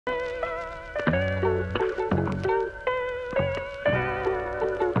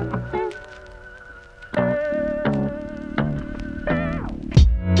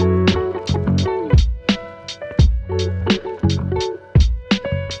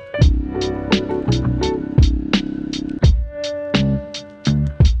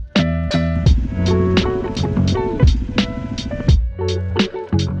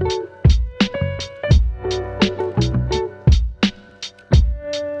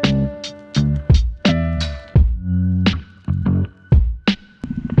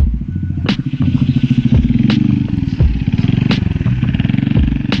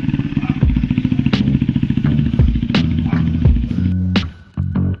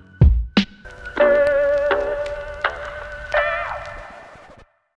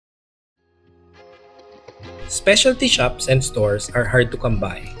Specialty shops and stores are hard to come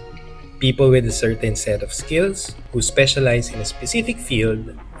by. People with a certain set of skills who specialize in a specific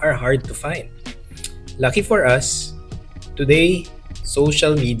field are hard to find. Lucky for us, today,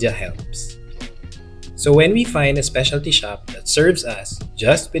 social media helps. So when we find a specialty shop that serves us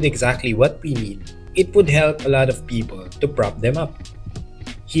just with exactly what we need, it would help a lot of people to prop them up.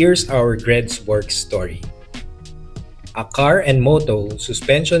 Here's our Greds Works story. A car and moto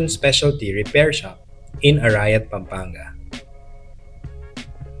suspension specialty repair shop in Arayat, Pampanga.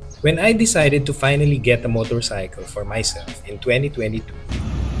 When I decided to finally get a motorcycle for myself in 2022,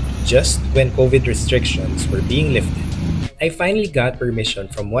 just when COVID restrictions were being lifted, I finally got permission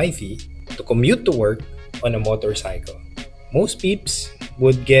from wifey to commute to work on a motorcycle. Most peeps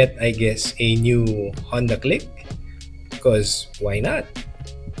would get, I guess, a new Honda Click, because why not?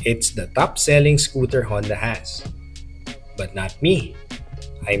 It's the top-selling scooter Honda has. But not me.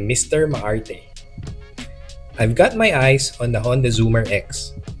 I'm Mr. Maarte. I've got my eyes on the Honda Zoomer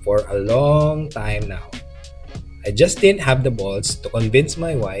X for a long time now. I just didn't have the balls to convince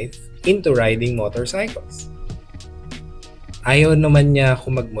my wife into riding motorcycles. Ayaw naman niya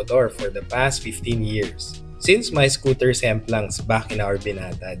ako magmotor for the past 15 years since my scooter semplangs back in our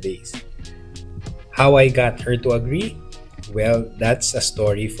binata days. How I got her to agree? Well, that's a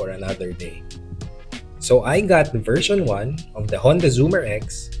story for another day. So I got the version 1 of the Honda Zoomer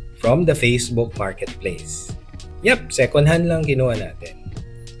X from the Facebook Marketplace. Yep, second hand lang kinuha natin.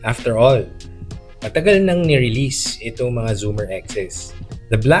 After all, matagal nang ni-release itong mga Zoomer X's.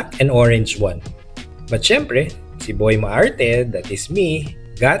 The black and orange one. But syempre, si Boy Maarte, that is me,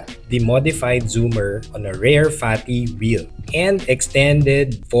 got the modified Zoomer on a rare fatty wheel and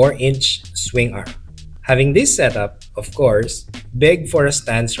extended 4-inch swing arm. Having this setup, of course, begged for a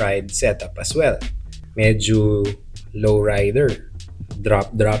stance ride setup as well. Medyo low rider,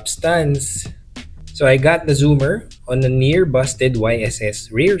 drop stance. So I got the Zoomer on a near busted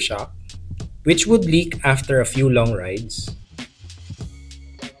YSS rear shock, which would leak after a few long rides.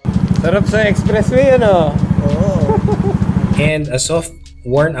 Sarap sa expressway, ano? Oh. And a soft,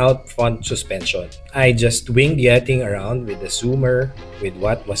 worn-out front suspension. I just winged yachting around with the Zoomer with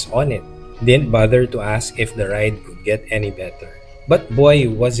what was on it. Didn't bother to ask if the ride could get any better. But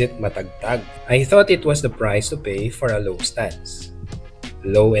boy, was it matagtag. I thought it was the price to pay for a low stance.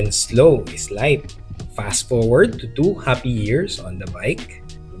 Low and slow is light. Fast forward to 2 happy years on the bike.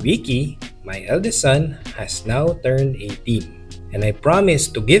 Vicky, my eldest son, has now turned 18. And I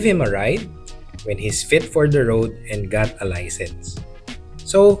promised to give him a ride when he's fit for the road and got a license.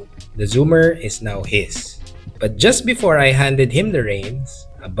 So, the Zoomer is now his. But just before I handed him the reins,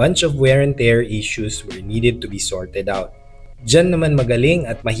 a bunch of wear and tear issues were needed to be sorted out. Diyan naman magaling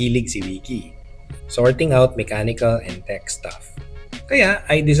at mahilig si Vicky, sorting out mechanical and tech stuff. Kaya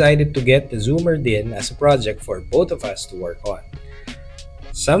I decided to get the Zoomer din as a project for both of us to work on.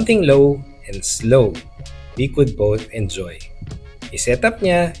 Something low and slow we could both enjoy. I-set up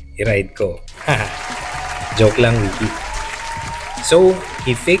niya, i-ride ko. Haha, joke lang, Vicky. So,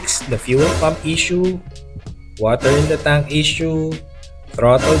 he fixed the fuel pump issue, water in the tank issue,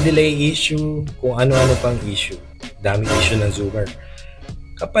 throttle delay issue, kung ano-ano pang issue. Daming issue ng Zoomer.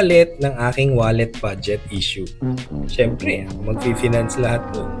 Kapalit ng aking wallet budget issue. Siyempre, mag-finance lahat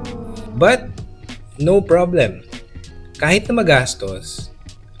nun. But, no problem. Kahit na magastos,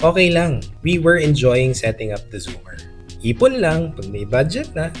 okay lang. We were enjoying setting up the Zoomer. Ipon lang pag may budget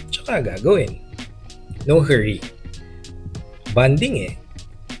na, tsaka gagawin. No hurry. Banding eh.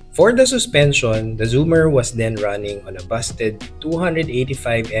 For the suspension, the Zoomer was then running on a busted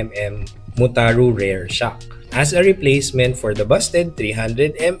 285mm Mutaru rear shock as a replacement for the busted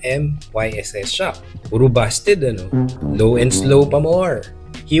 300mm YSS shock. Puro busted, ano? Low and slow pa more.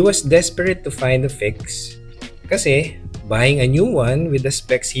 He was desperate to find a fix kasi buying a new one with the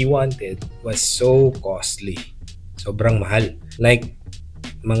specs he wanted was so costly. Sobrang mahal. Like,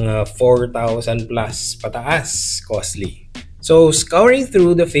 mga 4,000 plus pataas costly. So, scouring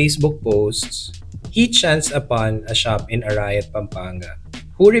through the Facebook posts, he chanced upon a shop in Arayat, Pampanga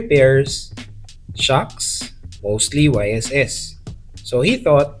who repairs shocks, mostly YSS. So, he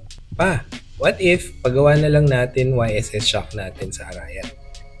thought, what if pagawa na lang natin YSS shock natin sa Arayat?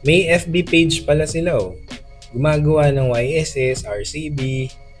 May FB page pala sila, oh. Gumagawa ng YSS, RCB,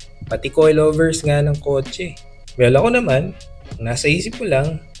 pati coilovers nga ng kotse. Well, ako naman, nasa isip ko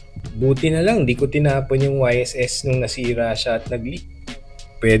lang, buti na lang di ko tinapon yung YSS nung nasira siya at nag-leak.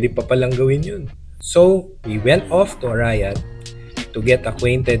 Pwede pa palang gawin yun. So, we went off to Arayat to get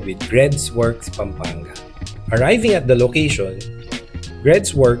acquainted with Greds Works Pampanga. Arriving at the location,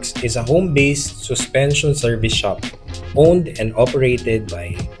 Greds Works is a home-based suspension service shop owned and operated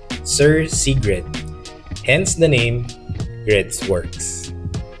by Sir Siegred. Hence the name, Greds Works.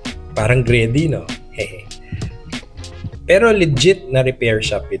 Parang gredy, no? Hehe. Pero legit na repair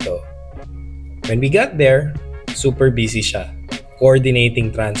shop ito. When we got there, super busy siya.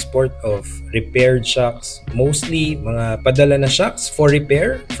 Coordinating transport of repaired shocks, mostly mga padala na shocks for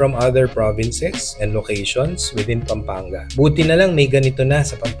repair from other provinces and locations within Pampanga. Buti na lang may ganito na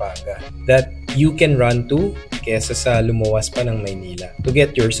sa Pampanga that you can run to kesa sa lumuwas pa ng Maynila to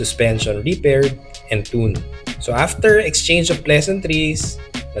get your suspension repaired and tuned. So after exchange of pleasantries,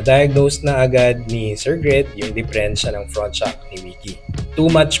 na-diagnose na agad ni Seigred yung diferensya ng front shock ni Wiki. Too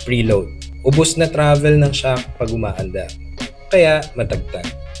much preload. Ubos na travel ng shock pag umaanda. Kaya matagtag.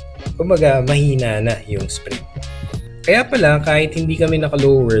 Kumbaga, mahina na yung spring. Kaya pala, kahit hindi kami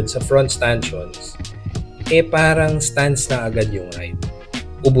naka-lowered sa front stanchions, parang stance na agad yung ride.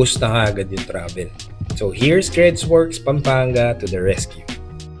 Ubos na agad yung travel. So here's Greds Works Pampanga to the rescue.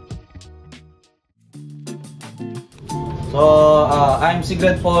 So, I'm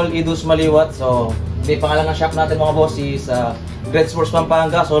Siegred Idus Maliwat. So, pangalan ng shop natin mga boss is Greds Works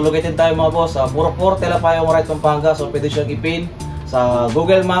Pampanga. So, located tayo mga boss sa Puro Telapayong right Pampanga. So, pwede siyang ipin sa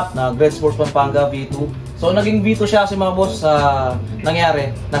Google Map na Greds Works Pampanga V2. So, naging V2 siya kasi mga boss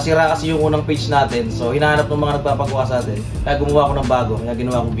nangyari. Nasira kasi yung unang page natin. So, hinahanap ng mga nagpapagawa sa atin. Kaya gumawa ko ng bago. Kaya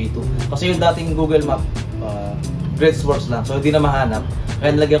ginawa kong V2. Kasi yung dating Google Map, Greds Works lang. So, hindi na mahanap.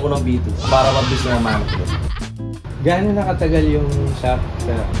 Kaya nilagyan ko ng V2 para mabilis na mahanap ko. Gaano nakatagal yung shop?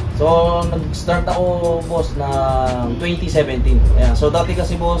 So, nag-start ako, boss, ng 2017. Ayan. So, dati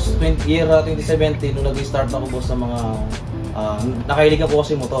kasi, boss, year 2017, nung nag-start ako, boss, sa mga nakahilig ako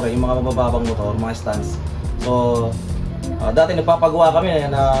kasi motor, yung mga mabababang motor, mga stands. So, dati nagpapagawa kami,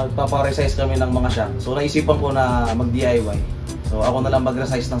 nagpapa-resize kami ng mga shock. So, naisipan ko na mag-DIY. So, ako na lang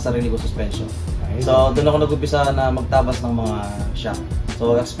mag-resize ng sarili ko suspension. So, doon ako nag-upisa na magtabas ng mga shock.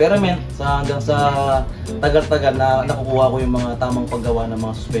 So, experiment hanggang sa tagal-tagal na nakukuha ko yung mga tamang paggawa ng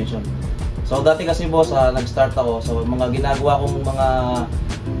mga suspension. So, dati kasi, boss, nag-start ako. So, mga ginagawa kong mga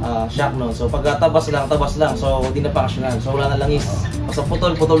shock noon. So, pag tabas lang. So, hindi na functional. So, wala na langis. Basta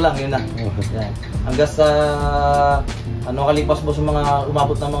putol lang, yun na. Yan. Hanggang sa kalipas, boss, yung mga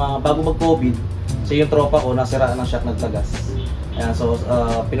umabot ng mga bago mag-COVID. So, yung tropa ko, nasira ng shock, nagtagas. Ayan, so,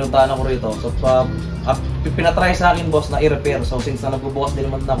 pinuntahan ako rito. So, pinatry sa akin, boss, na i-repair. So, since na nagbubukas din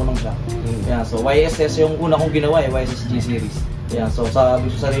naman ako ng shock. Ayan, so, YSS yung una kong ginawa, YSS G series. Ayan, so,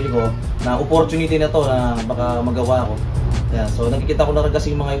 sabi ko sa sarili ko, na opportunity na to na baka magawa ako. Ayan, so, nakikita ko na rin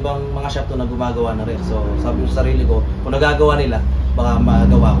kasi mga ibang mga shop to na gumagawa na rin. So, sabi ko sa sarili ko, kung nagagawa nila, baka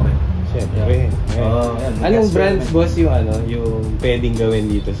magawa ko rin. Siyempre. Anong brands, boss, yung pwedeng gawin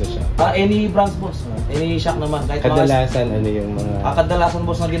dito sa shop? Any brands, boss. Any shop naman. Kahit kadalasan, ano yung mga... kadalasan,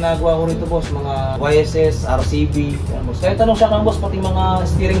 boss, na ginagawa ko rito, boss. Mga YSS, RCB. Yan, boss. Kahit anong shop ng boss, pati mga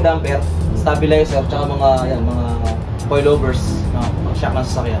steering damper, stabilizer, tsaka mga coilovers, shop ng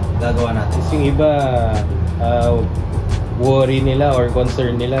sasakyan. Gagawa natin. Kasi yung iba, worry nila or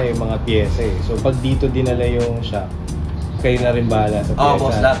concern nila yung mga pyesa eh. So, pag dito dinala yung shop, kayo na rin bahala sa pyesa.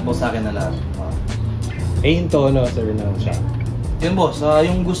 Boss, lahat, boss, sa akin na lahat. Yung tono, sir, ng shop. Yun, boss,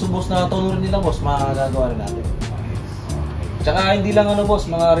 yung gusto, boss, na tono rin nila, boss, magagawa rin natin. Tsaka hindi lang boss,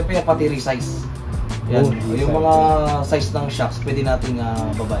 mga repair, pati resize. Yan, yung mga size ng shocks, pwede nating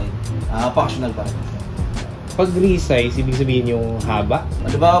babain. Functional pa rin. Pag resize, ibig sabihin yung haba?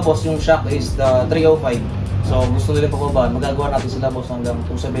 Diba, boss, yung shock is 305. So, gusto nila pababaan, magagawa natin sila, boss, hanggang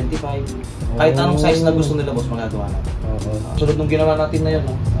 275. Kahit anong size na gusto nila, boss, magagawa natin. Sunod nung ginawa natin na yun,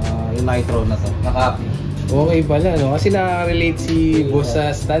 yung nitro na to, naka-happy. Okay pala, no? Kasi nakaka-relate si boss sa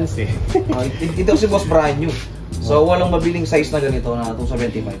stance eh. Ito si boss brand new. So, walang mabiling size na ganito na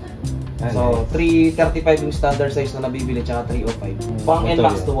 275. So, 335 yung standard size na nabibili, tsaka 305. Pang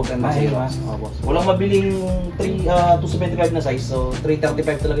NMAX to boss, NMAX. Walang mabiling 275 na size, so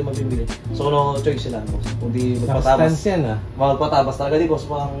 335 talaga mabibili. So, no choice sila, boss. Kundi magpatabas. Stance yan, magpatabas talaga di, boss,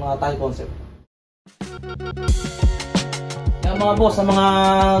 pang tayo concept. Yan mga boss, sa mga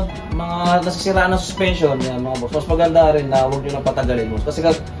nasisiraan ng suspension, yan mga boss, mas maganda rin na huwag nyo nang patagalin, boss. Kasi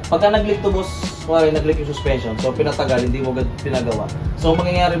pagka nag-leak to, boss, nag-leak yung suspension, so pinatagal, hindi mo agad pinagawa. So,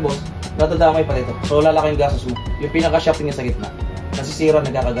 mangyayari, boss, natadamay pa dito. So, lalaki yung gastos mo. Yung pinaka-shafting niya sa gitna. Nasisira,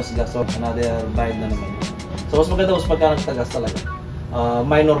 nagkakagas-gas. So, another bayad na naman. So, mas maganda, boss, pagka nagtagas talaga.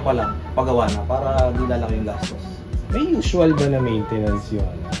 Minor pa lang, pagawa na, para di lalaki yung gastos. May usual ba na maintenance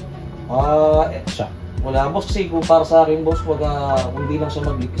yun? Shop. Wala, boss, kasi kung para sa akin, boss, kung hindi lang siya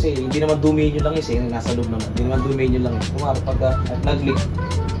mag-leak, kasi hindi naman domain yun lang nasa loob naman. Hindi naman domain yun lang. Kung pagka nag-leak,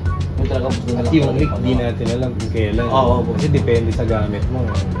 Yung talaga boss doon na lang. Yung leak, di natin alam kung kailan. Oo, boss. Kasi depende sa gamit mo.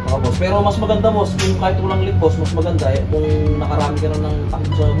 Oo, boss. Pero mas maganda boss, kung kahit walang leak boss, mas maganda kung nakarami ka na ng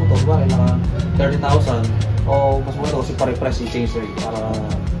takbo sa motor, bakit naka 30,000 o mas maganda kasi pare-press i-change rin para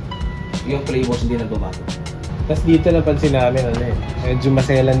yung play boss hindi nagbabago. Tapos dito napansin namin, medyo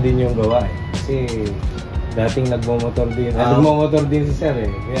maselan din yung gawa Kasi dating nagmomotor din. Nagmomotor din si Sir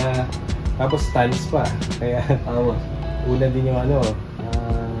Kaya, tapos stunts pa. Kaya, una din yung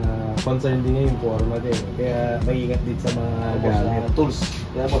concern din niya yung forma din. Kaya, maingat din sa mga gamit. Tools.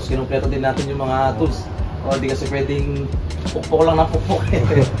 Kaya boss, kinumpleto din natin yung mga tools. O, di kasi pwedeng pukpok lang ng pukpok.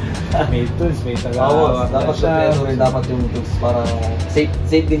 May tools, may tagawa. Dapat kompleto rin dapat yung tools para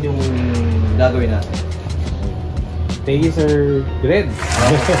safe din yung gagawin natin. Thank you, Sir Greds.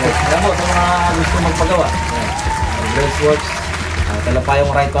 Kaya mo, sa mga gusto magpagawa, Greds Works, Telapayong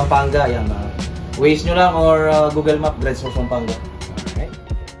Arayat Pampanga, yan. Waze nyo lang or Google Map, Greds Works Pampanga. Okay.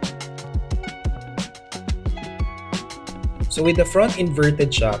 So with the front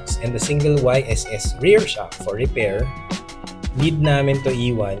inverted shocks and the single YSS rear shock for repair, need namin to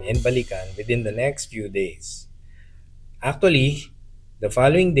iwan and balikan within the next few days. Actually, the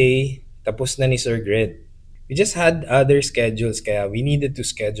following day, tapos na ni Sir Gred. We just had other schedules kaya we needed to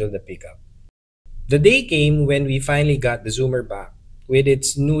schedule the pickup. The day came when we finally got the Zoomer back with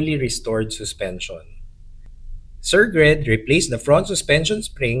its newly restored suspension. Sir Gred replaced the front suspension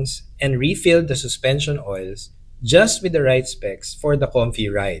springs and refilled the suspension oils just with the right specs for the comfy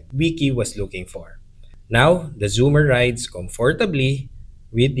ride Wiki was looking for. Now, the Zoomer rides comfortably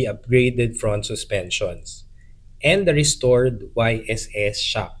with the upgraded front suspensions and the restored YSS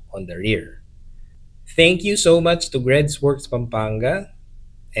shock on the rear. Thank you so much to Greds Works Pampanga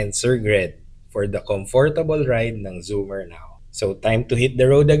and Sir Gred for the comfortable ride ng Zoomer now. So time to hit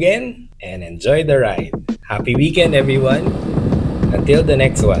the road again and enjoy the ride. Happy weekend everyone! Until the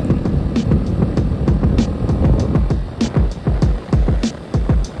next one.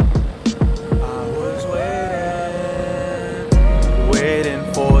 I was waiting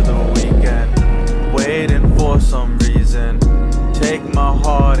for the weekend, waiting for some reason. Take my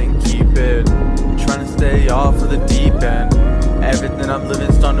heart and keep it. Trying to stay off of the deep end. Everything I'm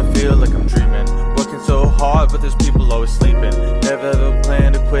living starting to feel like I'm dreaming. Working so hard, but there's people always sleeping. Never ever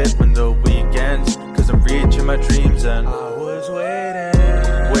plan to quit when the weekends, cause I'm reaching my dreams and I was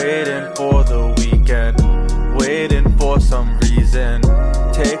waiting for the weekend, waiting for some reason.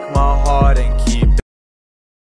 Take my heart and keep